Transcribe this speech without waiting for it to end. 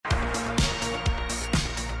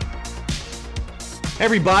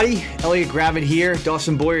Everybody, Elliot Gravitt here,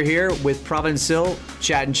 Dawson Boyer here with Providence Hill,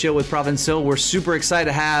 Chat and Chill with Providence Hill. We're super excited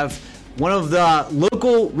to have one of the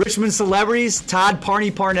local Richmond celebrities, Todd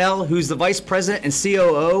Parnell, who's the Vice President and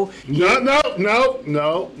COO.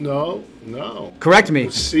 No. Correct me.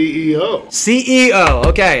 CEO. CEO,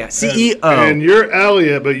 okay, CEO. And you're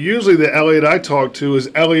Elliot, but usually the Elliot I talk to is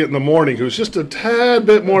Elliot in the Morning, who's just a tad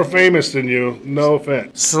bit more famous than you. No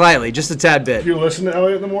offense. Slightly, just a tad bit. You listen to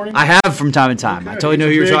Elliot in the Morning? I have from time to time. Okay. I totally know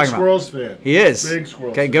who you're talking Squirrels about. Fan. He is. Big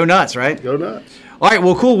Squirrels Okay, fan. go nuts, right? Go nuts. All right,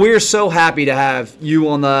 well, cool. We're so happy to have you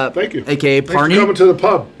on the, Thank you. AKA Thanks Parney. for coming to the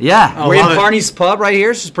pub. Yeah, we're in Parney's pub right here.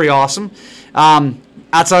 This is pretty awesome.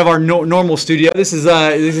 Outside of our normal studio, this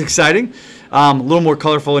is exciting. A little more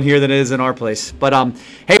colorful in here than it is in our place. But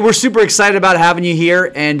hey, we're super excited about having you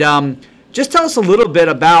here, and just tell us a little bit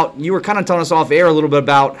about. You were kind of telling us off air a little bit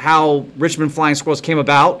about how Richmond Flying Squirrels came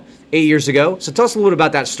about 8 years ago. So tell us a little bit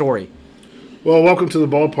about that story. Well, welcome to the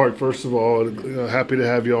ballpark, first of all. Happy to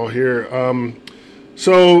have you all here.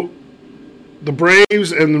 So the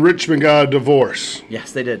Braves and Richmond got a divorce.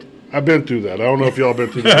 Yes, they did. I've been through that. I don't know if y'all been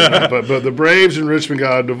through that, but the Braves and Richmond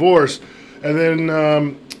got a divorce, and then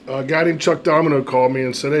a guy named Chuck Domino called me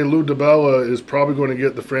and said, "Hey, Lou DiBella is probably going to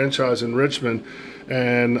get the franchise in Richmond,"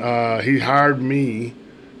 and he hired me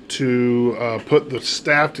to put the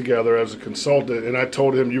staff together as a consultant. And I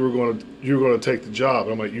told him you were going to take the job.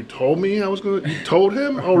 And I'm like, "You told me I was going to? You told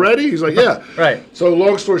him already?" He's like, "Yeah." Right. So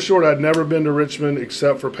long story short, I'd never been to Richmond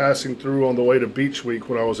except for passing through on the way to Beach Week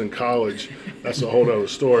when I was in college. That's a whole other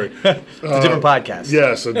story. It's a different podcast.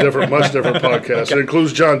 Yes, much different podcast. Okay. It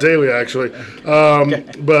includes John Daly, actually. Okay.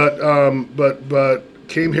 But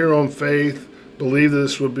came here on faith, believed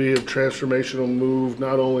this would be a transformational move,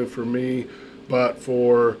 not only for me, but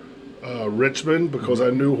for Richmond, because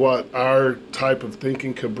I knew what our type of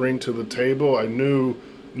thinking could bring to the table. I knew,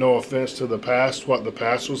 no offense to the past, what the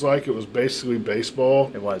past was like. It was basically baseball.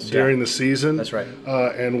 It was, during the season. That's right.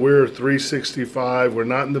 And we're 365. We're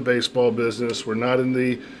not in the baseball business. We're not in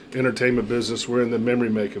the entertainment business. We're in the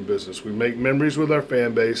memory-making business. We make memories with our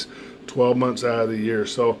fan base 12 months out of the year.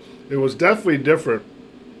 So it was definitely different.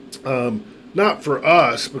 Not for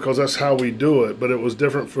us, because that's how we do it, but it was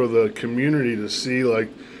different for the community to see, like,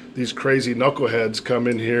 these crazy knuckleheads come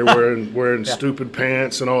in here wearing stupid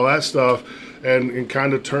pants and all that stuff, and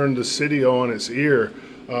kind of turn the city on its ear.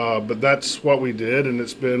 But that's what we did, and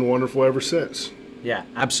it's been wonderful ever since. Yeah,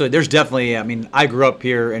 absolutely. There's definitely, I grew up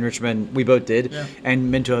here in Richmond. We both did,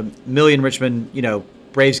 and been to a million Richmond,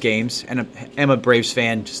 Braves games, and I'm a Braves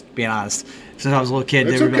fan, just being honest. Since I was a little kid.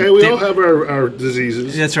 It's okay. We all have our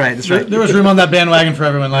diseases. That's right. There was room on that bandwagon for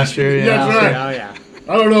everyone last year. Yeah. That's right. Oh, yeah.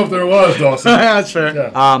 I don't know if there was, Dawson. That's fair.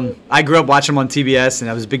 Yeah. I grew up watching them on TBS, and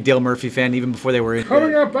I was a big Dale Murphy fan even before they were in.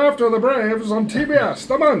 Coming up after the Braves on TBS,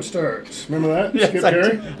 the Monsters. Remember that? Yes, Skip I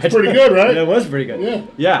Carey? do. It's pretty good, right? It was pretty good. Yeah.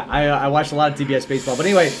 Yeah, I watched a lot of TBS baseball. But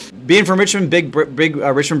anyway, being from Richmond, big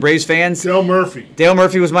Richmond Braves fans. Dale Murphy. Dale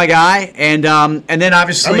Murphy was my guy, and then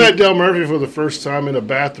obviously I met Dale Murphy for the first time in a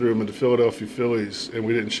bathroom at the Philadelphia Phillies, and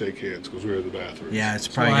we didn't shake hands because we were in the bathroom. Yeah, it's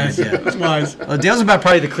probably Wise. good. Yeah. That's wise. Well, Dale's about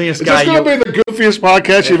probably the cleanest Is guy. this going to be the goofiest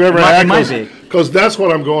podcast you've ever had? It might be. Because that's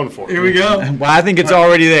what I'm going for. Here we go. Well, I think it's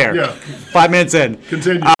already there. Yeah. 5 minutes in.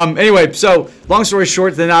 Continue. Anyway, so long story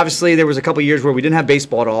short, then obviously there was a couple years where we didn't have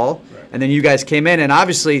baseball at all, and then you guys came in, and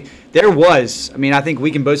obviously there was, I think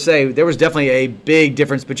we can both say there was definitely a big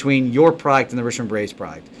difference between your product and the Richmond Braves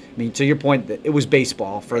product. To your point, that it was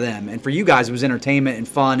baseball for them, and for you guys it was entertainment and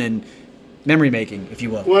fun and memory making, if you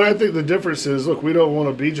will. Well, I think the difference is, look, we don't want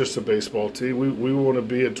to be just a baseball team. We want to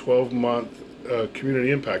be a 12-month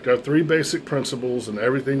community impact. Our three basic principles in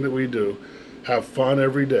everything that we do: have fun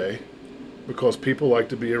every day, because people like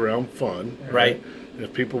to be around fun. Right. And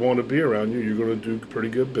if people want to be around you, you're going to do pretty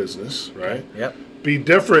good business, right? Yep. Be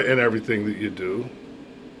different in everything that you do.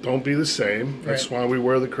 Don't be the same. That's Right. why we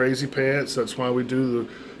wear the crazy pants. That's why we do the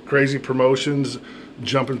crazy promotions,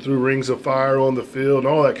 jumping through rings of fire on the field, and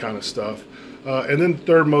all that kind of stuff. And then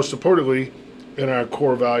third, most importantly, in our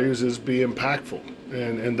core values is be impactful.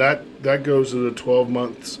 And that goes to the 12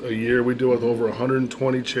 months a year. We do it with over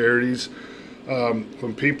 120 charities.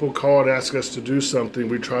 When people call and ask us to do something,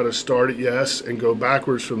 we try to start at yes and go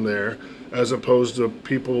backwards from there, as opposed to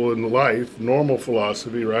people in life. Normal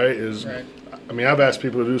philosophy, right, is Right. I've asked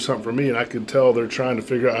people to do something for me, and I can tell they're trying to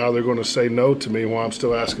figure out how they're going to say no to me while I'm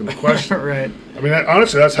still asking the question. Right.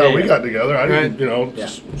 Honestly, that's how Yeah, we yeah. got together. I didn't, Right.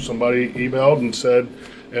 just somebody emailed and said,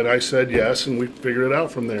 and I said yes, and we figured it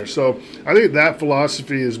out from there. So I think that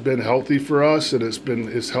philosophy has been healthy for us, and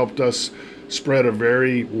it's helped us spread a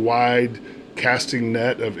very wide casting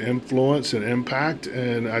net of influence and impact.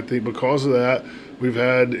 And I think because of that, we've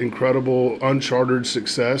had incredible uncharted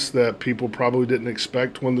success that people probably didn't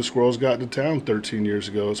expect when the Squirrels got to town 13 years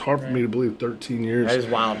ago. It's hard for me to believe 13 years That is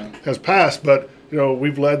wild. has passed. But,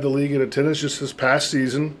 we've led the league in attendance just this past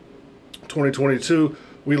season, 2022.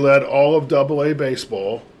 We led all of AA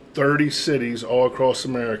baseball, 30 cities all across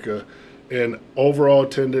America, in overall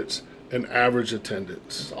attendance and average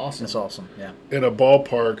attendance. That's awesome. Yeah. In a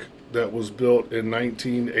ballpark that was built in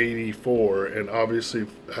 1984 and obviously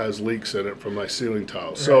has leaks in it from my ceiling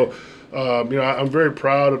tiles. So, I'm very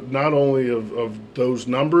proud not only of those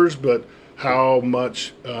numbers, but how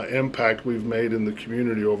much impact we've made in the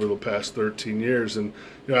community over the past 13 years. And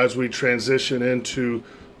as we transition into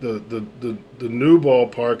the new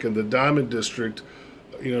ballpark and the Diamond District,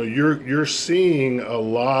 you're seeing a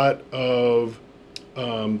lot of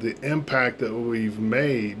the impact that we've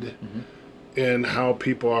made in how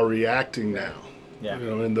people are reacting now. Yeah.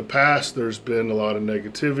 In the past, there's been a lot of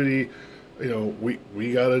negativity.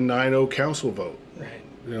 We got a 9-0 council vote.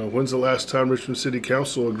 Right. When's the last time Richmond City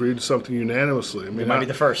Council agreed to something unanimously? It might be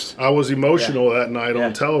the first. I was emotional that night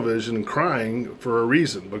on television and crying for a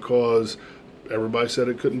reason, because everybody said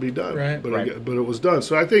it couldn't be done. Right. But it was done.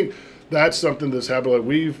 So I think that's something that's happened. Like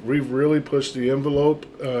we've really pushed the envelope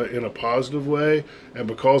in a positive way, and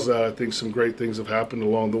because of that, I think some great things have happened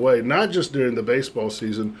along the way. Not just during the baseball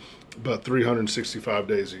season, but 365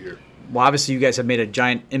 days a year. Well, obviously, you guys have made a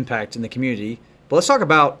giant impact in the community. But let's talk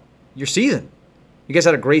about your season. You guys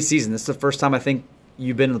had a great season. This is the first time I think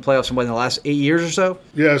you've been in the playoffs in the last 8 years or so.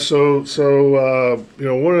 Yeah. So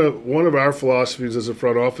one of our philosophies as a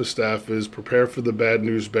front office staff is prepare for the bad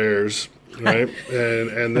news bears. Right,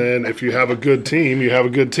 and then if you have a good team, you have a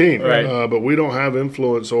good team. Right. But we don't have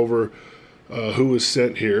influence over who is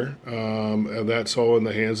sent here, and that's all in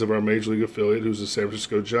the hands of our major league affiliate, who's the San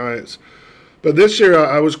Francisco Giants. But this year,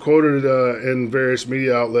 I was quoted in various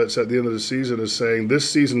media outlets at the end of the season as saying this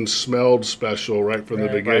season smelled special right from the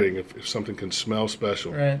beginning. Right. If something can smell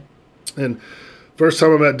special, Right. and first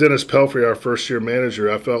time I met Dennis Pelfrey, our first-year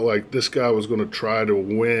manager, I felt like this guy was going to try to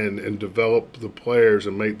win and develop the players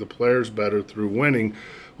and make the players better through winning,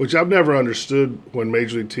 which I've never understood when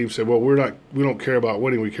major league teams say, well, we don't care about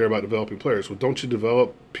winning, we care about developing players. Well, don't you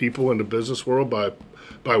develop people in the business world by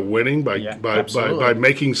winning, by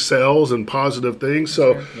making sales and positive things?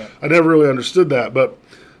 So I never really understood that. But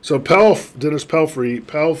so Dennis Pelfrey,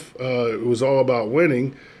 it was all about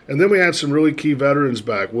winning. And then we had some really key veterans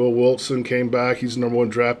back. Will Wilson came back. He's the #1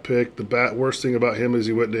 draft pick. The worst thing about him is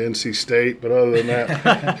he went to NC State. But other than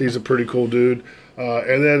that, he's a pretty cool dude.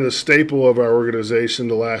 And then the staple of our organization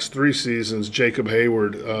the last 3 seasons, Jacob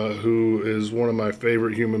Hayward, who is one of my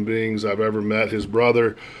favorite human beings I've ever met. His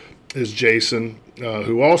brother is Jason,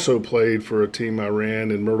 who also played for a team I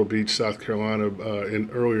ran in Myrtle Beach, South Carolina,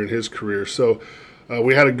 earlier in his career. So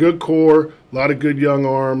we had a good core, a lot of good young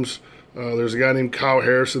arms. There's a guy named Kyle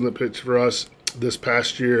Harrison that pitched for us this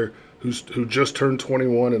past year who just turned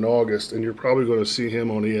 21 in August, and you're probably going to see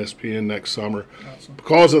him on ESPN next summer. Awesome.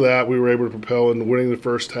 Because of that, we were able to propel into winning the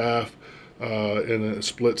first half in a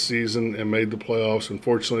split season and made the playoffs.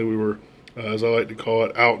 Unfortunately, we were, as I like to call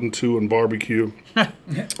it, out and 2 in barbecue.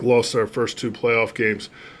 Lost our first 2 playoff games.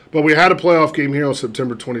 But we had a playoff game here on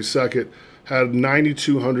September 22nd. Had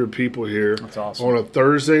 9,200 people here. That's awesome. On a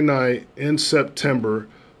Thursday night in September,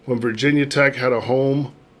 when Virginia Tech had a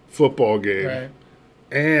home football game, Right.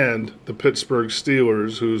 and the Pittsburgh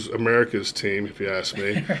Steelers, who's America's team, if you ask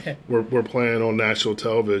me, we're playing on national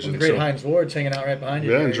television. The great Heinz Ward's hanging out right behind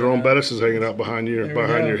you. Yeah, and Jerome Bettis is hanging out behind your go.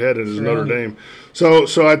 head in his Notre Dame.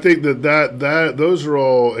 So I think that those are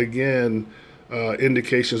all, again,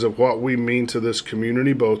 indications of what we mean to this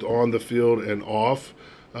community, both on the field and off.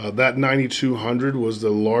 That 9,200 was the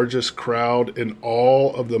largest crowd in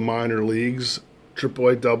all of the minor leagues,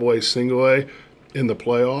 AAA, AA, Single A, in the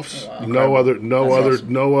playoffs. Oh, wow.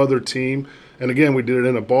 No other team. And again, we did it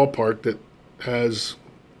in a ballpark that has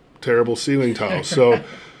terrible ceiling tiles. So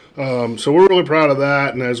we're really proud of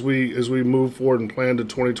that. And as we move forward and plan to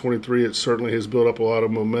 2023, it certainly has built up a lot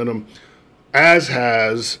of momentum, as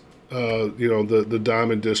has the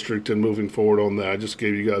Diamond District, and moving forward on that. I just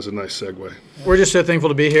gave you guys a nice segue. We're just so thankful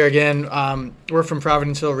to be here again. We're from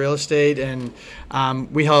Providence Hill Real Estate, and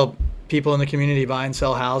we help people in the community buy and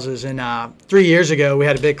sell houses. And 3 years ago, we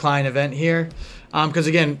had a big client event here. Because,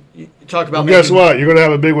 again, you talk about guess what? You're going to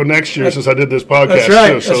have a big one next year since I did this podcast. That's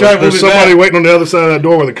right. Too. So that's right. There's somebody waiting on the other side of that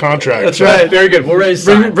door with a contract. That's right. Very good. We're ready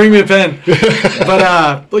to Bring me a pen.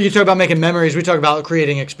 But you talk about making memories. We talk about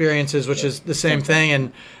creating experiences, which is the same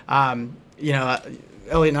thing. And,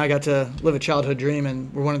 Elliot and I got to live a childhood dream,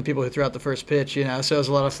 and we're one of the people who threw out the first pitch, so it was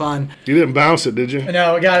a lot of fun. You didn't bounce it, did you?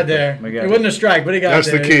 No, we got it there. It wasn't a strike, but it got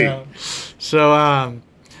That's there. the key. So,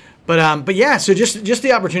 but yeah, so just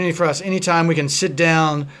the opportunity for us, anytime we can sit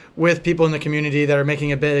down with people in the community that are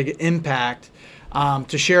making a big impact,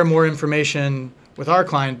 to share more information with our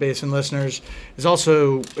client base and listeners is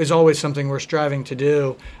always something we're striving to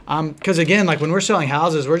do. Because again, like when we're selling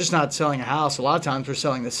houses, we're just not selling a house. A lot of times we're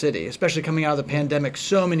selling the city, especially coming out of the pandemic.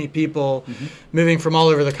 So many people moving from all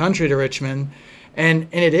over the country to Richmond. And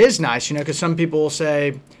it is nice, because some people will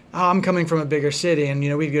say, oh, I'm coming from a bigger city, and,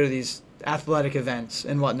 we go to these athletic events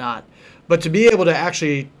and whatnot. But to be able to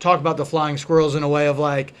actually talk about the Flying Squirrels in a way of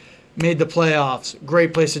like, made the playoffs,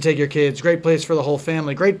 great place to take your kids, great place for the whole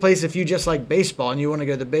family, great place if you just like baseball and you want to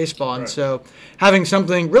go to baseball. And so having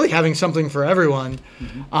something for everyone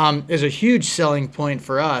is a huge selling point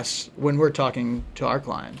for us when we're talking to our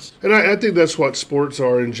clients. And I think that's what sports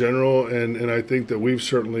are in general, and I think that we've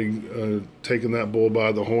certainly taken that bull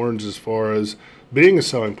by the horns as far as being a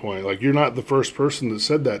selling point. Like, you're not the first person that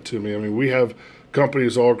said that to me. I mean, we have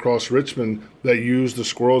companies all across Richmond that use the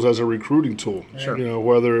Squirrels as a recruiting tool. Sure.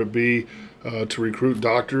 Whether it be to recruit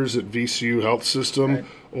doctors at VCU Health System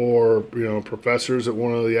or professors at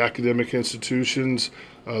one of the academic institutions.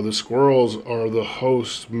 The Squirrels are the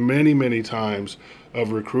hosts many, many times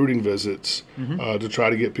of recruiting visits to try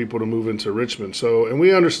to get people to move into Richmond. So, and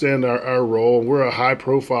we understand our role. We're a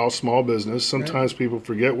high-profile small business. Sometimes people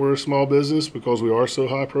forget we're a small business because we are so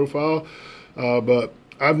high-profile, but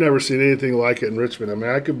I've never seen anything like it in Richmond. I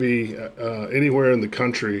mean, I could be anywhere in the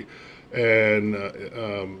country, and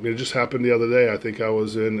it just happened the other day. I think I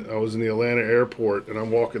was in the Atlanta airport, and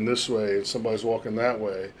I'm walking this way, and somebody's walking that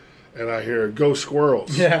way, and I hear "Go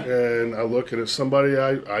Squirrels!" Yeah. And I look, and it's somebody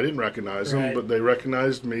I didn't recognize them, but they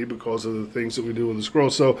recognized me because of the things that we do with the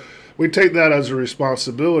Squirrels. So we take that as a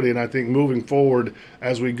responsibility, and I think moving forward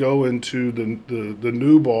as we go into the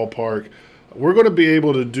new ballpark, we're going to be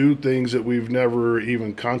able to do things that we've never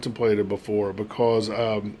even contemplated before, because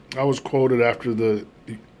I was quoted after the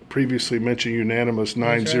previously mentioned unanimous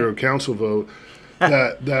 9-0 council vote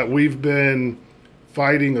that we've been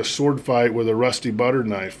fighting a sword fight with a rusty butter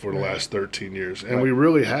knife for the last 13 years, and we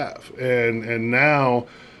really have. And now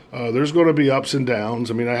there's going to be ups and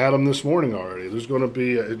downs. I mean, I had them this morning already. There's going to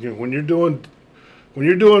be when you're doing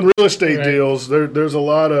real estate deals, there's a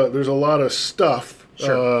lot of stuff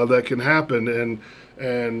that can happen,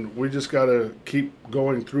 and we just got to keep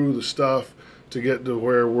going through the stuff to get to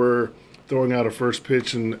where we're throwing out a first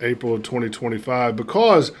pitch in April of 2025,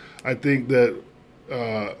 because I think that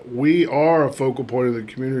we are a focal point of the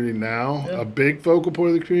community now, a big focal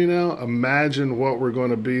point of the community now. Imagine what we're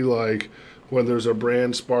going to be like when there's a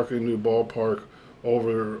brand sparkling new ballpark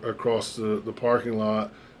over across the parking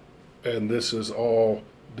lot, and this is all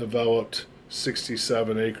developed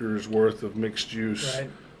 67 acres worth of mixed use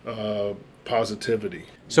positivity.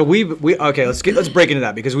 So okay. Let's break into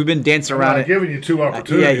that, because we've been dancing around it. I'm giving you two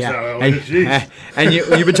opportunities now. And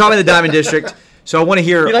you've been talking the Diamond District. So I want to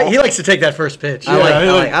hear. He likes to take that first pitch.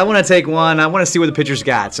 I want to take one. I want to see where the pitcher's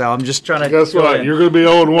got. So I'm just trying to. Guess what? You're going to be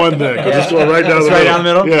 0-1 then. Just right down the middle. Right down the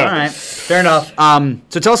middle. Yeah. All right. Fair enough.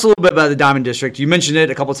 So tell us a little bit about the Diamond District. You mentioned it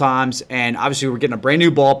a couple times, and obviously we're getting a brand new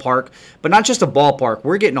ballpark, but not just a ballpark.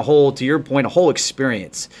 We're getting to your point, a whole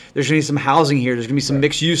experience. There's going to be some housing here. There's going to be some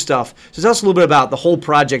mixed use stuff. So tell us a little bit about the whole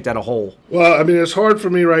project as a whole. Well, I mean, it's hard for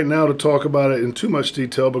me right now to talk about it in too much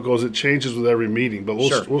detail because it changes with every meeting. But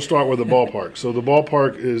we'll start with the ballpark. So the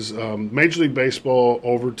ballpark is Major League Baseball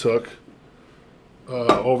overtook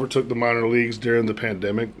the minor leagues during the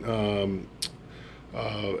pandemic,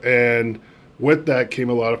 and with that came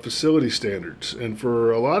a lot of facility standards. And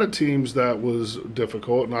for a lot of teams, that was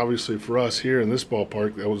difficult, and obviously for us here in this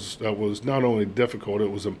ballpark, that was not only difficult, it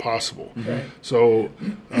was impossible. Okay. So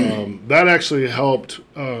that actually helped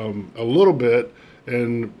a little bit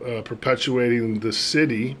in perpetuating the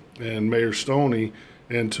city and Mayor Stoney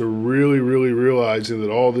into really, really realizing that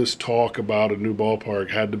all this talk about a new ballpark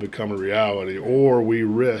had to become a reality, or we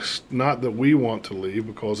risked, not that we want to leave,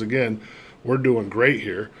 because again, we're doing great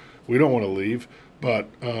here. We don't want to leave, but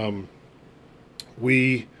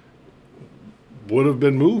we would have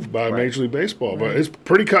been moved by Major League Baseball. But it's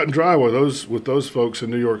pretty cut and dry with those folks in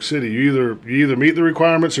New York City. You either meet the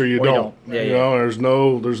requirements or you don't. There's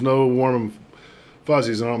no warm and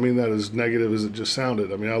fuzzies. I don't mean that as negative as it just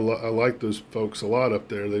sounded. I mean, I like those folks a lot up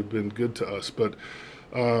there. They've been good to us. But,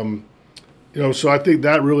 so I think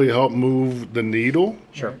that really helped move the needle.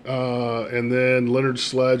 Sure. And then Leonard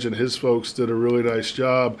Sledge and his folks did a really nice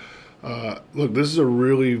job. Look, this is a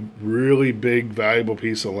really, really big, valuable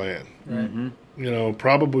piece of land. Right.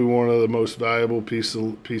 probably one of the most valuable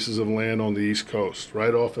pieces of land on the East Coast,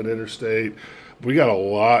 right off an interstate. We got a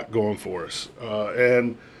lot going for us,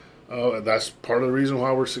 and that's part of the reason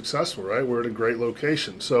why we're successful, right? We're at a great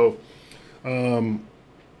location. So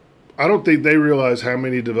I don't think they realize how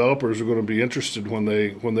many developers are going to be interested when they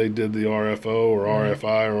did the RFO or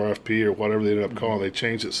RFI or RFP or whatever they ended up calling. They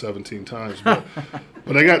changed it 17 times,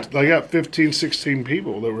 but I got 15, 16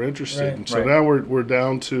 people that were interested, Right, and so now we're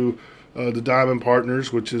down to the Diamond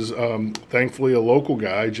Partners, which is thankfully a local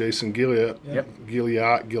guy, Jason Gilliot. Yep.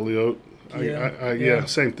 Gilliot. Yeah,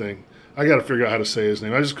 same thing. I got to figure out how to say his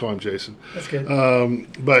name. I just call him Jason. That's good.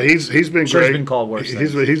 But he's been Sure, great. he's been called worse.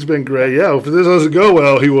 He's been great. Yeah, if this doesn't go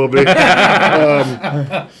well, he will be.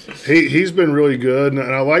 He's been really good, and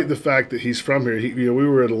I like the fact that he's from here. We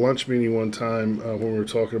were at a lunch meeting one time when we were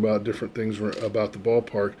talking about different things about the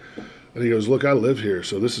ballpark, and he goes, "Look, I live here,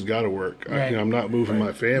 so this has got to work. Right. I'm not moving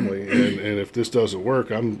my family, and if this doesn't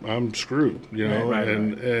work, I'm screwed.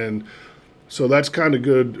 And so that's kind of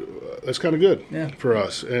good. That's kind of good for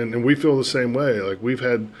us, and we feel the same way. Like we've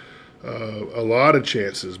had a lot of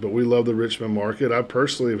chances, but we love the Richmond market. I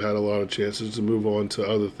personally have had a lot of chances to move on to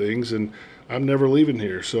other things, and I'm never leaving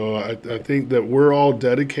here. So I think that we're all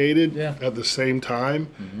dedicated at the same time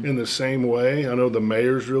in the same way. I know the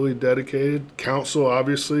mayor's really dedicated. Council,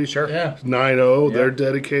 obviously, 9-0, they're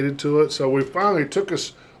dedicated to it. So we finally took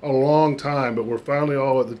us a long time, but we're finally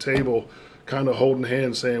all at the table kind of holding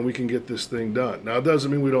hands saying we can get this thing done. Now, it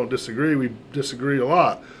doesn't mean we don't disagree. We disagree a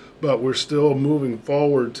lot, but we're still moving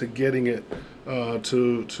forward to getting it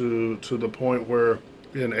to the point where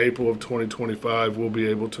in April of 2025 we'll be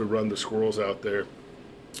able to run the Squirrels out there.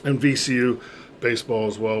 And VCU baseball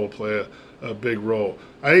as well will play a big role.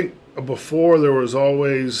 I think before there was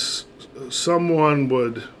always someone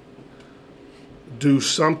would do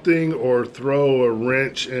something or throw a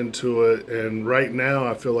wrench into it, and right now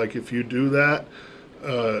I feel like if you do that,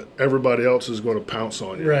 everybody else is going to pounce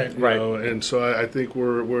on you. Right. And so I think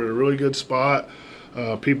we're in a really good spot.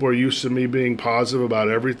 People are used to me being positive about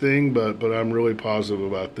everything, but I'm really positive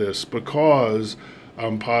about this because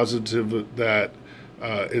I'm positive that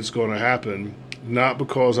it's going to happen, not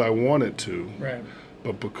because I want it to,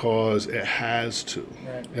 but because it has to.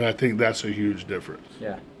 Right. And I think that's a huge difference.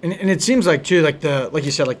 Yeah. And it seems like too, like you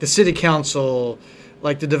said, like the city council,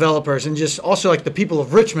 like the developers, and just also like the people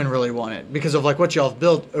of Richmond really want it because of like what y'all have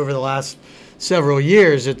built over the last several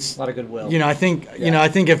years. It's A lot of goodwill. I think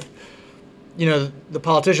if the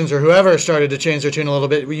politicians or whoever started to change their tune a little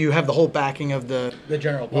bit, you have the whole backing of the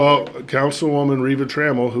general public. Well, Councilwoman Reva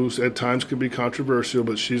Trammell, who at times can be controversial,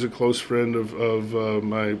 but she's a close friend of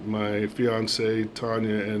my fiance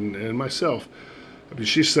Tanya and myself. I mean,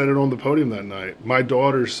 she said it on the podium that night. My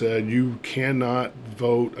daughter said, "You cannot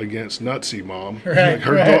vote against Nutsy, Mom." Right,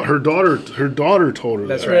 Like her daughter told her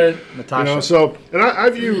That's that. right. Natasha. So, and I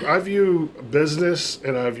view business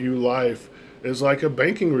and I view life as like a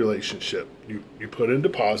banking relationship. You put in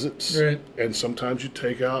deposits, and sometimes you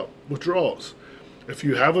take out withdrawals. If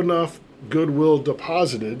you have enough goodwill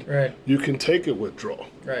deposited, you can take a withdrawal.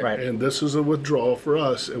 Right. And this is a withdrawal for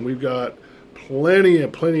us, and we've got plenty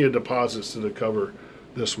of deposits to cover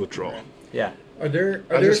this withdrawal. Yeah. I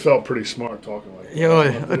just felt pretty smart talking like that.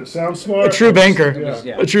 Yeah, Did it sound smart? a true banker.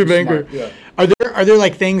 Yeah. A true banker. Yeah. Are there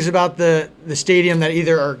like things about the stadium that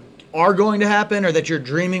either are going to happen or that you're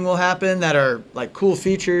dreaming will happen that are like cool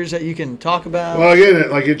features that you can talk about? Well, again,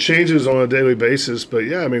 it changes on a daily basis, but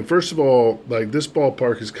yeah, I mean, first of all, like this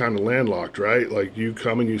ballpark is kind of landlocked, right? Like you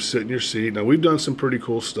come and you sit in your seat. Now we've done some pretty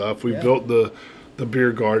cool stuff. We built the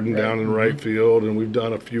beer garden down in right field, and we've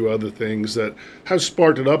done a few other things that have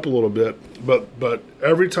sparked it up a little bit. But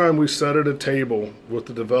every time we sit at a table with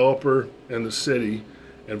the developer and the city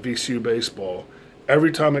and VCU baseball,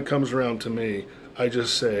 every time it comes around to me, I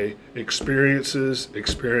just say experiences.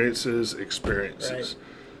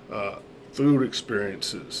 Food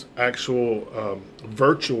experiences, actual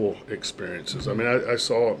virtual experiences. I mean, I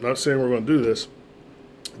saw, I'm not saying we're going to do this,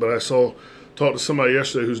 but talked to somebody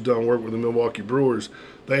yesterday who's done work with the Milwaukee Brewers.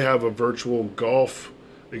 They have a virtual golf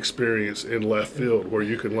experience in left field where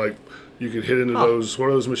you can hit into those, what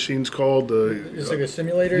are those machines called? It's like a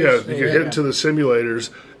simulator? Yeah, you can hit into the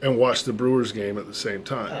simulators and watch the Brewers game at the same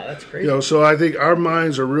time. Oh, that's crazy. So I think our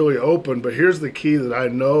minds are really open, but here's the key that I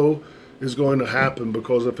know is going to happen,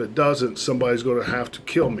 because if it doesn't, somebody's going to have to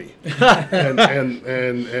kill me. and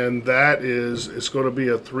that is, it's going to be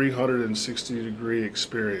a 360-degree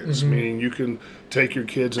experience, meaning you can take your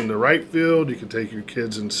kids into right field, you can take your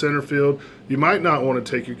kids in center field. You might not want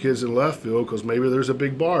to take your kids in left field because maybe there's a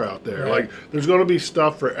big bar out there. Like, there's going to be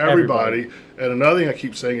stuff for everybody. And another thing I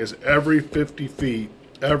keep saying is every 50 feet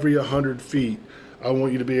every 100 feet, I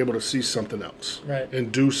want you to be able to see something else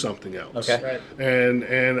and do something else. Okay.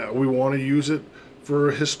 And we want to use it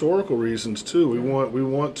for historical reasons too. We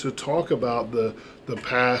want to talk about the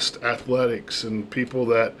past athletics and people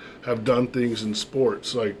that have done things in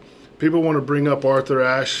sports. Like, people want to bring up Arthur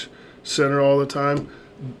Ashe Center all the time.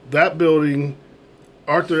 That building,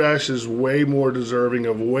 Arthur Ashe is way more deserving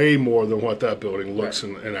of way more than what that building looks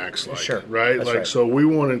and acts like. Sure. Right? That's like right. So we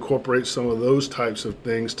want to incorporate some of those types of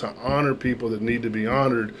things to honor people that need to be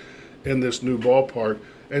honored in this new ballpark,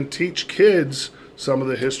 and teach kids some of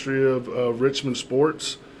the history of Richmond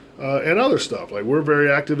sports and other stuff. Like, we're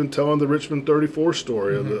very active in telling the Richmond 34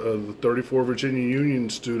 story of the 34 Virginia Union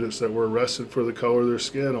students that were arrested for the color of their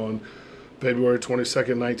skin on February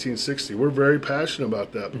 22nd, 1960. We're very passionate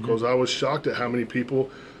about that because I was shocked at how many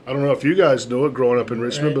people, I don't know if you guys know it growing up in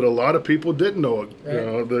Richmond, but a lot of people didn't know it, you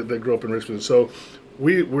know, that grew up in Richmond. So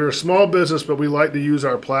we're a small business, but we like to use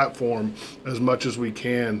our platform as much as we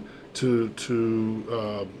can to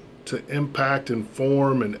impact,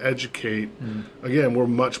 inform, and educate. Again, we're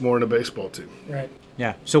much more than a baseball team. Right.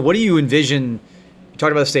 Yeah. So what do you envision? You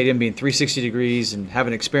talked about the stadium being 360 degrees and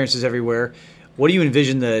having experiences everywhere. What do you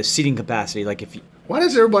envision the seating capacity? Like, if you, Why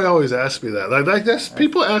does everybody always ask me that? Like that's,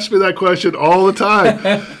 people ask me that question all the time.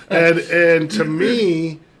 and to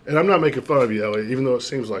me, and I'm not making fun of you, Elliot, even though it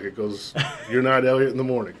seems like it, because you're not Elliot in the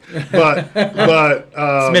morning. But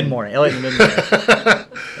it's mid-morning. Elliot in the mid-morning.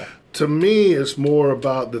 to me, it's more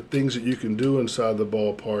about the things that you can do inside the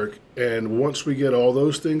ballpark. And once we get all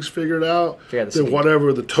those things figured out, then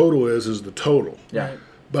whatever the total is the total. Yeah.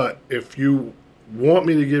 But if you want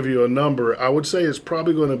me to give you a number, I would say it's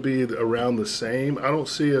probably going to be around the same. I don't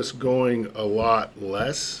see us going a lot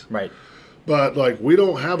less. Right. But, like, we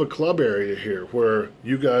don't have a club area here where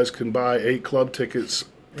you guys can buy 8 club tickets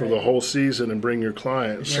for the whole season and bring your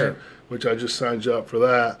clients. Sure. Which I just signed you up for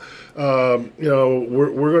that. You know,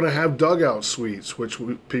 we're going to have dugout suites, which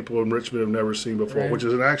people in Richmond have never seen before, which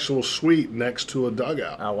is an actual suite next to a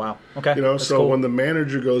dugout. Oh, wow. Okay. You know, That's so cool. when the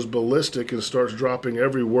manager goes ballistic and starts dropping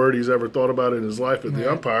every word he's ever thought about in his life at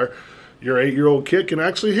the umpire, your 8-year-old kid can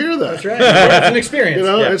actually hear that. That's right. It's an experience. You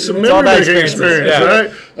know, it's a all about memory-making experiences.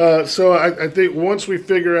 experience, right? So I think once we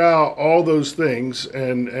figure out all those things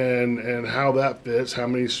and how that fits, how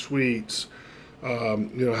many suites,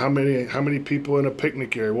 you know, how many people in a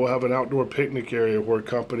picnic area. We'll have an outdoor picnic area where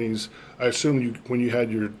companies, I assume when you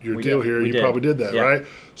had your deal here, you probably did that, right?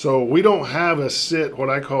 So we don't have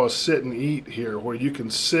what I call a sit and eat here, where you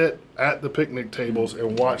can sit at the picnic tables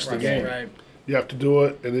and watch the game. Right. You have to do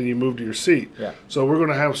it, and then you move to your seat. Yeah. So we're going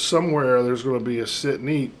to have somewhere, there's going to be a sit and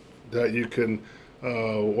eat that you can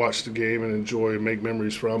watch the game and enjoy and make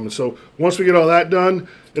memories from. And so once we get all that done,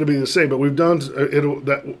 it'll be the same. But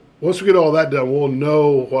once we get all that done, we'll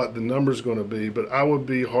know what the number's going to be. But I would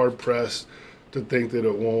be hard pressed to think that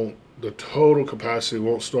the total capacity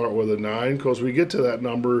won't start with a 9, because we get to that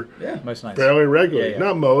number Most nights. fairly regularly. Yeah, yeah.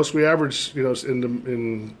 Not most. We average, you know,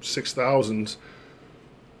 in 6,000s.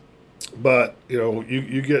 But, you know,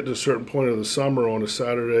 you get to a certain point of the summer on a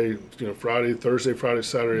Saturday, you know, Thursday, Friday,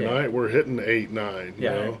 Saturday night, we're hitting 8, 9, you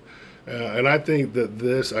know. And I think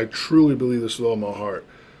that I truly believe this with all my heart.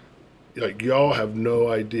 Like, y'all have no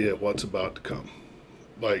idea what's about to come.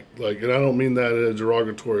 Like, and I don't mean that in a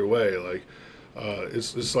derogatory way. Like,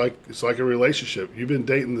 it's like a relationship. You've been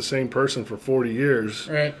dating the same person for 40 years.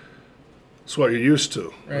 Right. It's what you're used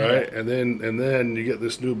to, right? And then you get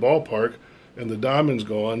this new ballpark, and the diamond's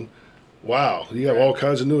gone. Wow, you have all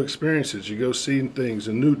kinds of new experiences. You go see things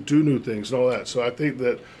and do new things and all that. So I think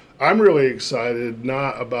that I'm really excited,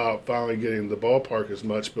 not about finally getting the ballpark as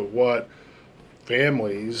much, but what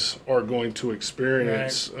families are going to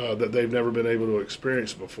experience that they've never been able to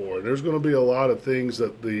experience before. And there's going to be a lot of things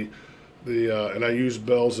that and I use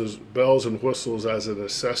bells and whistles as a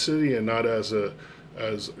necessity and not as you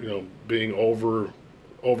know, being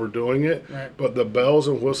overdoing it. Right. But the bells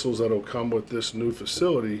and whistles that'll come with this new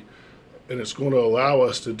facility, and it's going to allow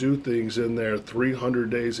us to do things in there 300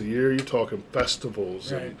 days a year. You're talking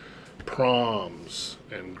festivals and proms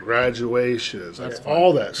and graduations and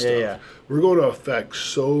all that stuff. Yeah. We're going to affect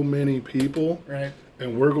so many people, Right.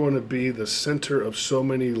 and we're going to be the center of so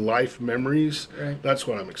many life memories. Right. That's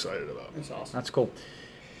what I'm excited about. That's awesome. That's cool.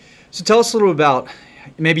 So tell us a little about,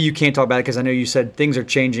 maybe you can't talk about it because I know you said things are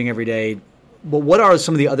changing every day, but what are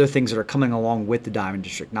some of the other things that are coming along with the Diamond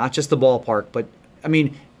District? Not just the ballpark, but, I mean,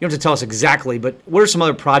 you don't have to tell us exactly, but what are some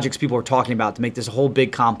other projects people are talking about to make this a whole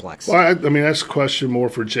big complex? Well, I mean, that's a question more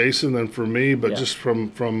for Jason than for me, but just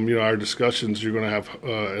from you know, our discussions, you're going to have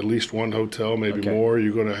at least one hotel, maybe more.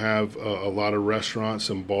 You're going to have a lot of restaurants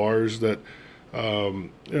and bars that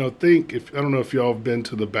Think if I don't know if y'all have been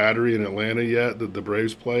to the Battery in Atlanta yet that the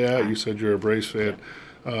Braves play at. You said you're a Braves fan,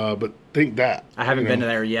 but think that I haven't been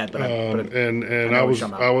there yet. But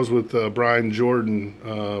I was with Brian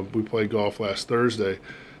Jordan. We played golf last Thursday,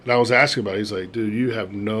 and I was asking about it. He's like, dude, you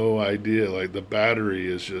have no idea. Like the Battery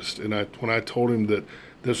is just. And when I told him that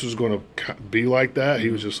this was going to be like that, he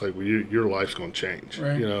was just like, well, your life's going to change.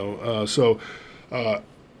 Right.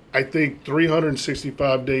 I think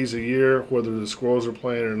 365 days a year, whether the Squirrels are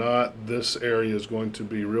playing or not, this area is going to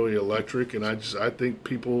be really electric. And I think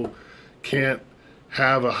people can't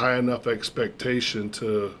have a high enough expectation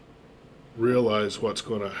to realize what's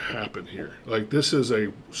going to happen here. Like this is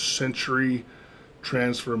a century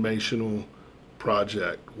transformational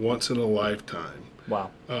project, once in a lifetime.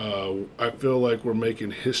 Wow. I feel like we're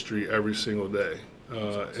making history every single day,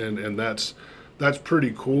 and that's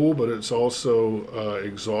pretty cool, but it's also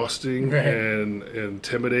exhausting right. and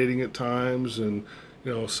intimidating at times. And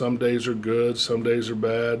some days are good, some days are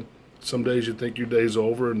bad. Some days you think your day's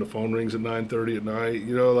over, and the phone rings at 9:30 at night.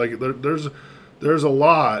 There's a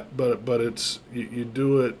lot, but it's you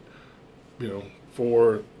do it,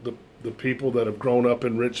 for the people that have grown up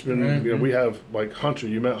in Richmond. Mm-hmm. We have like Hunter.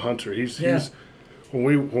 You met Hunter. He's when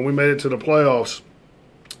we made it to the playoffs.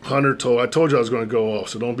 Hunter I told you I was going to go off,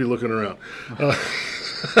 so don't be looking around. When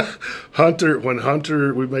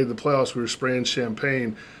we made the playoffs, we were spraying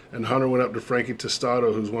champagne, and Hunter went up to Frankie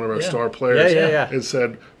Tostado, who's one of our star players, and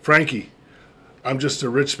said, Frankie, I'm just a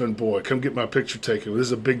Richmond boy. Come get my picture taken. This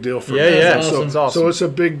is a big deal for me. Awesome. So it's a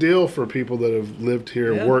big deal for people that have lived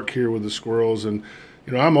here, work here with the Squirrels. And,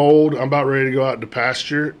 I'm old. I'm about ready to go out to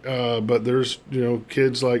pasture. But there's,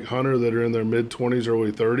 kids like Hunter that are in their mid-20s,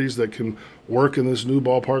 early 30s that can work in this new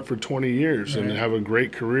ballpark for 20 years and have a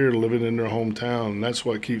great career living in their hometown. And that's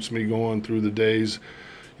what keeps me going through the days,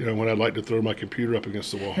 when I'd like to throw my computer up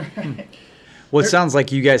against the wall. Well, it sounds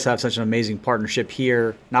like you guys have such an amazing partnership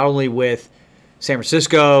here, not only with San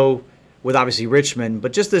Francisco, with obviously Richmond,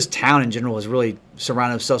 but just this town in general has really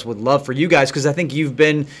surrounded themselves with love for you guys, because I think you've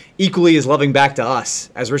been equally as loving back to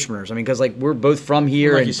us as Richmonders. I mean, because we're both from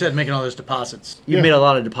here. Like you said, making all those deposits. You've made a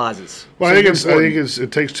lot of deposits. Well, I think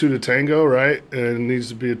it takes two to tango, right? And it needs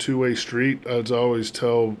to be a two-way street. I always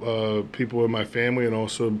tell people in my family and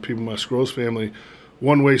also people in my Squirrels family,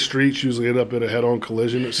 one-way streets usually end up in a head-on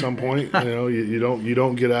collision at some point. You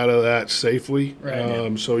don't get out of that safely.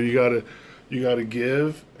 Right. So you got to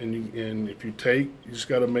give, and if you take, you just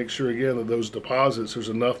got to make sure again that those deposits, there's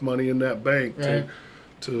enough money in that bank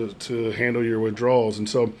to handle your withdrawals. And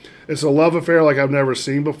so it's a love affair like I've never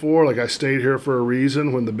seen before. Like I stayed here for a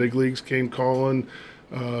reason. When the big leagues came calling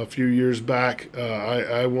a few years back,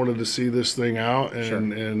 I wanted to see this thing out,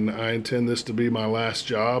 and I intend this to be my last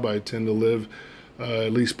job. I intend to live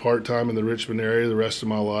at least part-time in the Richmond area the rest of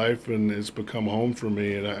my life, and it's become home for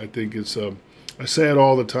me. And I think it's I say it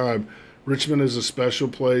all the time, Richmond is a special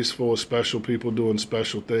place full of special people doing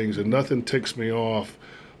special things, and nothing ticks me off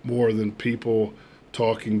more than people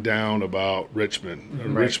talking down about Richmond. Right.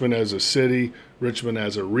 Richmond as a city, Richmond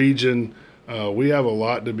as a region. We have a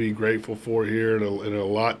lot to be grateful for here, and a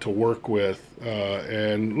lot to work with.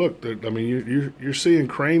 And look, you're seeing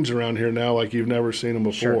cranes around here now like you've never seen them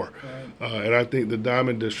before. Sure. Right. And I think the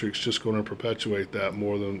Diamond District's just going to perpetuate that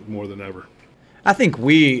more than ever. I think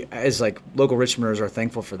we, as local Richmonders, are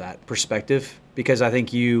thankful for that perspective, because I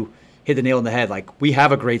think you hit the nail on the head. We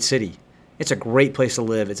have a great city. It's a great place to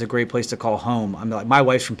live. It's a great place to call home. My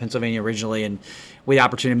wife's from Pennsylvania originally, and we had the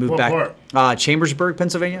opportunity to move back. Part? Chambersburg,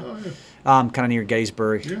 Pennsylvania, kind of near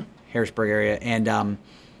Gettysburg, Harrisburg area, and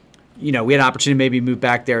we had an opportunity to maybe move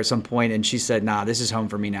back there at some point, and she said, nah, this is home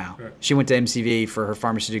for me now. Right. She went to MCV for her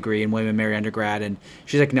pharmacy degree and William & Mary undergrad, and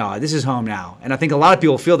she's like, no, this is home now. And I think a lot of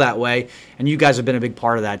people feel that way, and you guys have been a big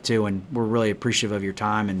part of that too, and we're really appreciative of your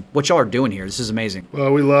time and what y'all are doing here. This is amazing.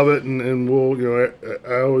 Well, we love it, and we'll,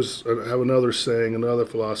 I always have another saying, another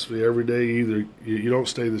philosophy. Every day, either you don't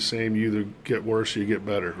stay the same, you either get worse or you get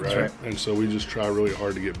better, right? That's right. And so we just try really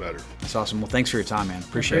hard to get better. That's awesome. Well, thanks for your time, man.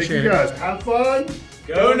 Appreciate it. Thank you guys. Have fun.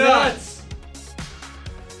 Go Nuts!